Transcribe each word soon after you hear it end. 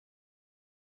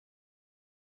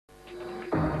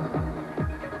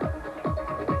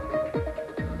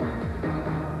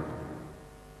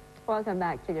Welcome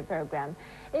back to the program.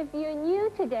 If you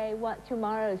knew today what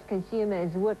tomorrow's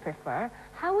consumers would prefer,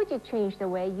 how would you change the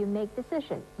way you make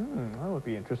decisions? That would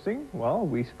be interesting. Well,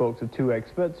 we spoke to two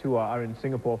experts who are in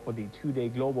Singapore for the two-day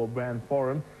Global Brand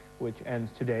Forum, which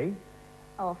ends today.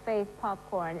 Oh, Faith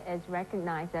Popcorn is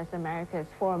recognized as America's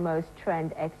foremost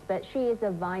trend expert. She is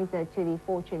advisor to the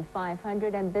Fortune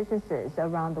 500 and businesses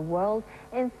around the world.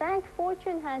 In fact,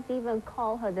 Fortune has even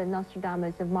called her the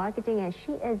Nostradamus of marketing, and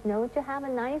she is known to have a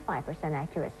 95%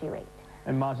 accuracy rate.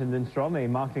 And Martin Lindstrom, a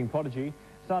marketing prodigy,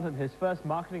 started his first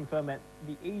marketing firm at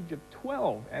the age of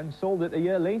 12 and sold it a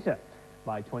year later.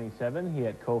 By 27, he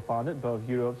had co-founded both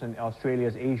Europe's and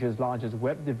Australia's Asia's largest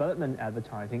web development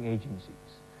advertising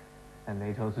agencies. And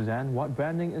they told Suzanne what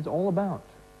branding is all about.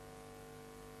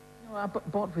 You know, I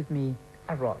bought with me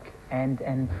a rock,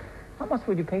 and how much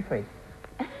would you pay for it?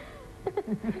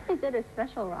 Is it a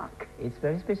special rock? It's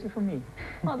very special for me.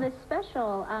 Well, the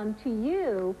special to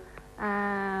you,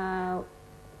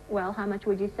 well, how much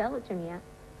would you sell it to me at?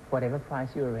 Whatever price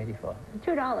you're ready for.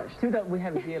 $2. $2, we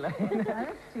have a deal.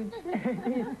 That's too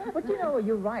cheap. But you know,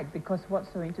 you're right, because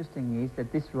what's so interesting is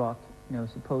that this rock, you know,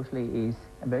 supposedly is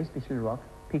a very special rock,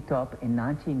 picked up in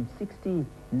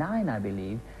 1969, I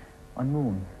believe, on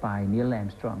Moon by Neil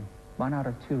Armstrong. 1 out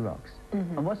of 2 rocks.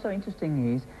 And what's so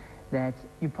interesting is that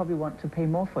you probably want to pay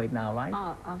more for it now, right?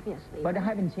 Oh, obviously. But I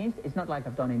haven't changed. It's not like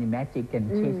I've done any magic and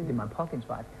changed it in my pockets,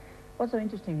 right? What's so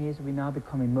interesting is we now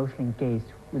become emotionally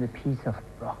engaged with a piece of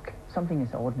rock. Something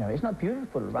is ordinary. It's not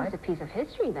beautiful, right? It's a piece of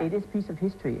history, then. It is a piece of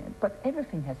history. But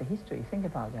everything has a history. Think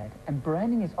about that. And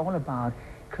branding is all about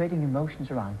creating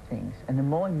emotions around things. And the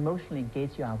more emotionally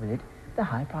engaged you are with it, the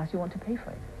higher price you want to pay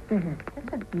for it.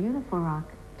 That's a beautiful rock.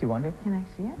 Do you want it? Can I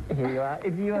see it? Here you are.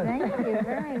 It's yours. Thank you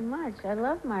very much. I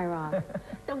love my rock.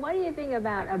 So what do you think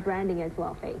about branding as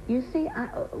well, Faith? You see,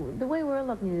 the way we're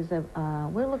looking is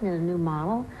we're looking at a new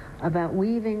model about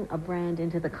weaving a brand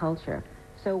into the culture.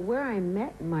 So where I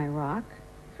met my rock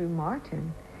through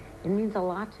Martin, it means a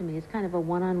lot to me. It's kind of a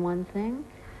one-on-one thing.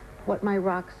 What my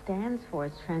rock stands for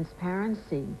is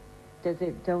transparency. Does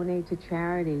it donate to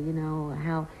charity? You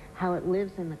know, how it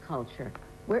lives in the culture.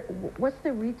 What's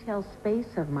the retail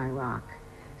space of my rock?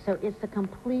 So it's a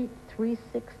complete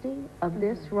 360 of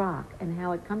this rock and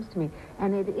how it comes to me.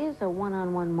 And it is a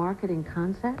one-on-one marketing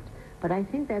concept, but I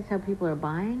think that's how people are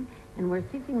buying. And we're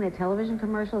thinking that television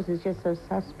commercials is just so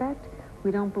suspect.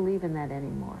 We don't believe in that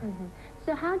anymore.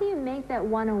 So how do you make that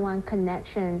one-on-one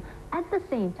connection at the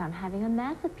same time having a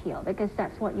mass appeal? Because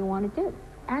that's what you want to do.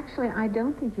 Actually, I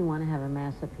don't think you want to have a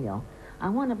mass appeal. I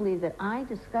want to believe that I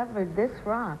discovered this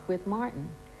rock with Martin.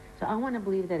 So I want to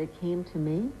believe that it came to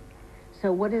me.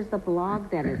 So what is the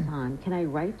blog that it's on? Can I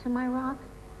write to my rock?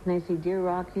 Can I say, dear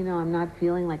rock, you know, I'm not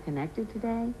feeling like connected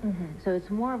today? So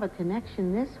it's more of a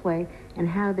connection this way and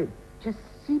how that just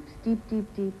seeps deep, deep,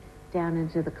 deep down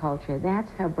into the culture.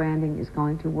 That's how branding is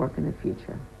going to work in the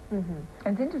future. And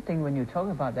it's interesting when you talk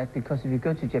about that, because if you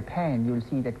go to Japan, you'll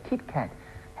see that Kit Kat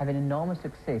have an enormous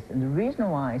success. And the reason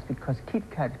why is because Kit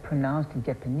Kat, pronounced in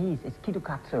Japanese, is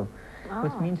Kitokatsu,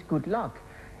 which means good luck.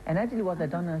 And actually what they've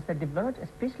done is they developed a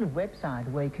special website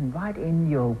where you can write in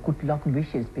your good luck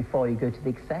wishes before you go to the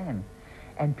exam.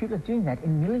 And people are doing that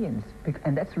in millions.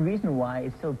 And that's the reason why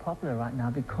it's so popular right now,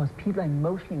 because people are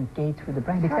emotionally engaged with the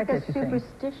brand. It's like a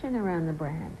superstition around the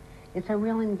brand. It's a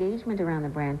real engagement around the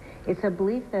brand. It's a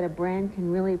belief that a brand can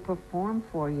really perform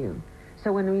for you.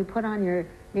 So when you put on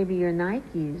maybe your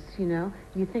Nikes, you know,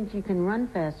 you think you can run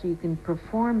faster, you can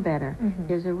perform better.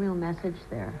 There's a real message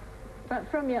there. But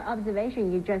from your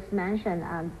observation, you just mentioned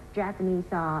Japanese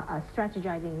are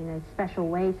strategizing in a special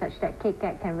way such that Kit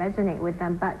Kat can resonate with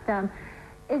them. But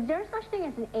is there such thing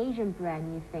as an Asian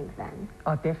brand, you think, then?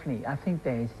 Oh, definitely. I think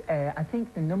there is. I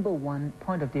think the `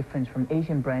 point of difference from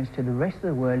Asian brands to the rest of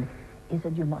the world is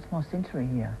that you're much more sensory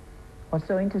here. What's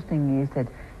so interesting is that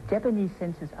Japanese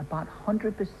senses are about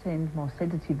 100% more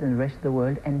sensitive than the rest of the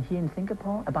world, and here in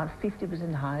Singapore, about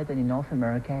 50% higher than in North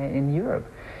America and in Europe.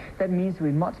 That means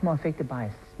we're much more affected by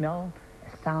a smell,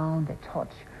 a sound, a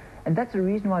touch. And that's the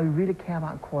reason why we really care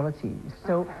about quality.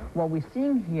 So what we're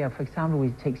seeing here, for example,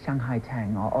 we take Shanghai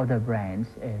Tang or other brands,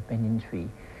 Banyan Tree.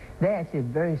 They're actually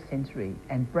very sensory,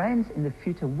 and brands in the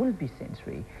future will be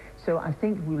sensory. So I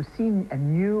think we'll see a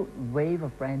new wave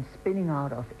of brands spinning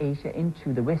out of Asia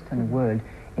into the Western world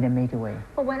in a major way.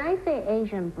 But when I say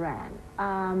Asian brand,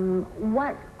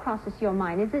 what crosses your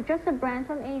mind? Is it just a brand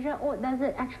from Asia, or does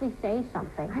it actually say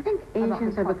something? I think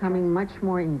Asians are becoming much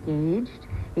more engaged.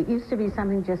 It used to be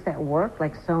something just that worked,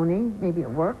 like Sony, maybe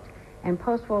it worked. And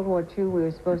post-World War II, we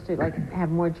were supposed to have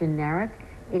more generic.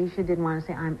 Asia didn't want to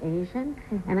say, I'm Asian.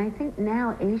 And I think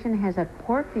now Asian has a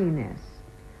quirkiness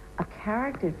a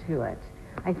character to it.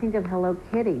 I think of Hello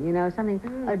Kitty, you know, something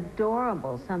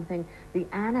adorable, something, the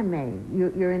anime,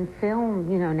 you're in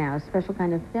film, you know, now, a special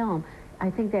kind of film.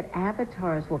 I think that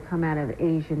avatars will come out of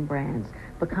Asian brands,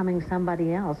 becoming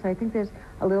somebody else. So I think there's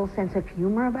a little sense of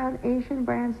humor about Asian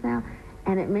brands now,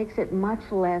 and it makes it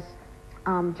much less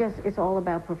it's all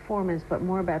about performance, but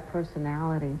more about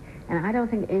personality. And I don't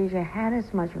think Asia had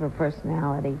as much of a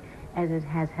personality as it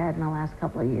has had in the last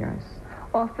couple of years.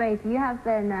 Well, Faith, you have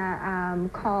been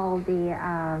called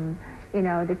the, you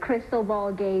know, the crystal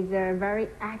ball gazer, very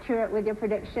accurate with your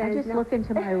predictions. I just look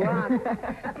into my rock.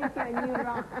 Into your new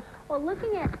rock. Well,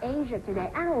 looking at Asia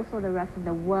today and also the rest of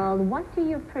the world, what do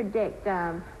you predict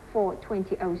for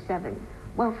 2007?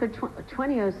 Well, for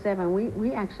 2007,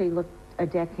 we actually looked a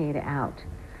decade out.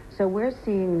 So we're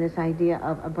seeing this idea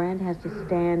of a brand has to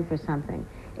stand for something.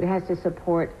 It has to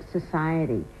support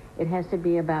society. It has to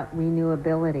be about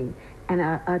renewability. And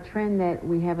a trend that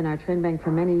we have in our trend bank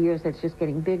for many years that's just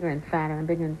getting bigger and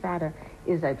fatter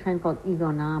is a trend called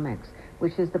egonomics,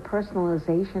 which is the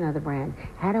personalization of the brand.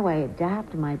 How do I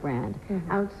adapt my brand?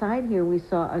 Outside here, we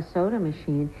saw a soda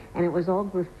machine, and it was all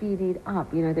graffitied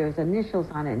up. You know, there's initials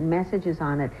on it and messages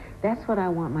on it. That's what I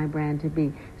want my brand to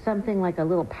be. Something like a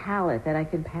little palette that I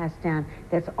can pass down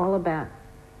that's all about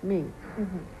me.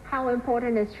 How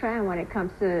important is trend when it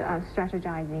comes to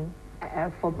strategizing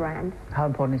for brands? How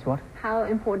important is what? How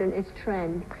important is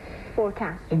trend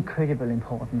forecasting? Incredibly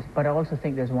important. But I also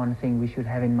think there's one thing we should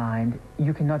have in mind.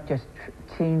 You cannot just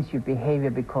change your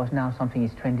behavior because now something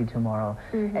is trendy tomorrow.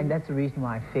 And that's the reason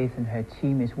why Faith and her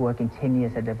team is working 10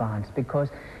 years in advance, because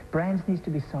brands need to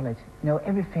be solid. You know,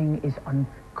 everything is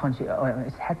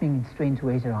it's happening in strange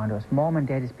ways around us. Mom and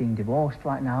dad is being divorced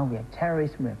right now. We have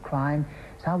terrorism, we have crime.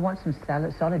 So I want some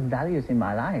solid values in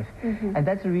my life. And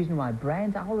that's the reason why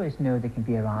brands always know they can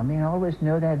be around me and always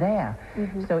know they're there.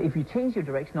 So if you change your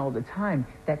direction all the time,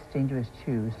 that's dangerous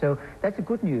too. So that's the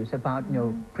good news about, you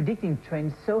know, predicting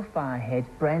trends so far ahead.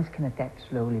 Brands can adapt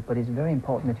slowly, but it's very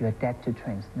important that you adapt to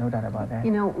trends. No doubt about that.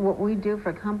 You know, what we do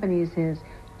for companies is,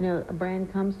 you know, a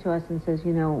brand comes to us and says,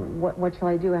 you know, what shall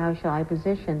I do? How shall I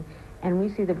position? And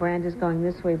we see the brand is going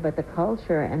this way, but the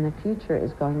culture and the future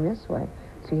is going this way.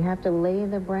 So you have to lay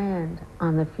the brand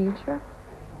on the future,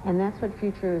 and that's what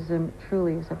futurism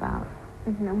truly is about.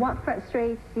 What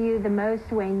frustrates you the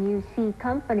most when you see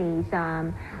companies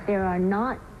they are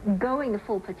not going the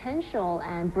full potential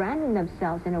and branding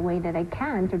themselves in a way that they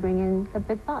can to bring in the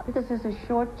big bucks? Because there's a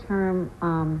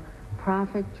short-term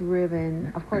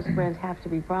profit-driven, of course brands have to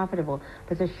be profitable,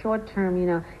 but the short-term, you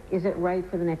know, is it right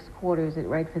for the next quarter, is it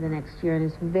right for the next year? And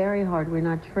it's very hard. We're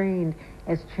not trained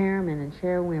as chairmen and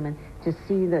chairwomen to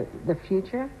see the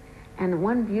future. And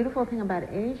one beautiful thing about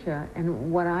Asia,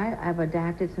 and what I've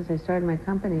adapted since I started my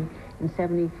company in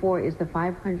 '74, is the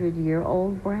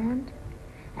 500-year-old brand.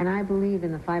 And I believe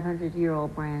in the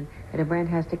 500-year-old brand, that a brand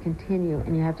has to continue,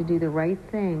 and you have to do the right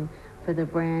thing for the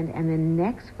brand and the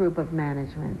next group of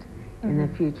management in the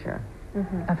future.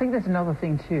 I think there's another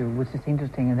thing too, which is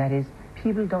interesting, and that is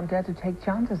people don't dare to take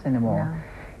chances anymore.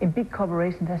 No. In big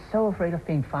corporations, they're so afraid of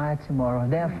being fired tomorrow.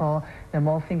 Therefore, they're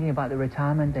more thinking about the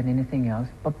retirement than anything else.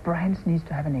 But brands need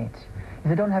to have an edge. If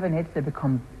they don't have an edge, they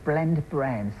become blend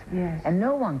brands. And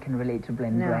no one can relate to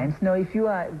blend brands. No, if you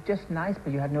are just nice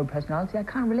but you have no personality, I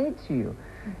can't relate to you.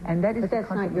 And that is but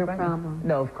that's not your problem.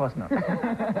 No, of course not.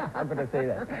 I'm going to say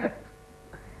that.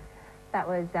 That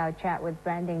was our chat with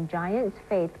branding giants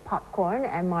Faith Popcorn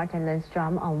and Martin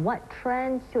Lindstrom on what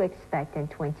trends to expect in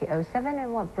 2007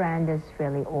 and what brand is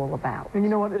really all about. And you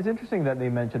know what, it's interesting that they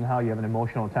mentioned how you have an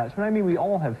emotional attachment. I mean, we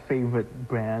all have favorite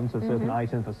brands of certain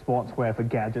items, for sportswear, for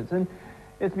gadgets, and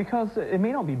it's because it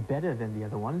may not be better than the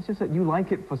other one. It's just that you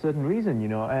like it for a certain reason, you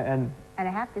know, and I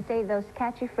have to say, those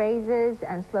catchy phrases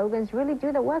and slogans really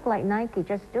do the work, like Nike,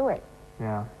 just do it.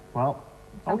 Yeah, well,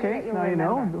 Something okay, now you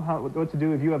know what to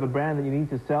do. If you have a brand that you need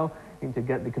to sell, you need to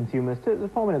get the consumers to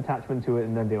form an attachment to it,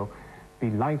 and then they'll be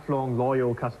lifelong,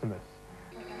 loyal customers.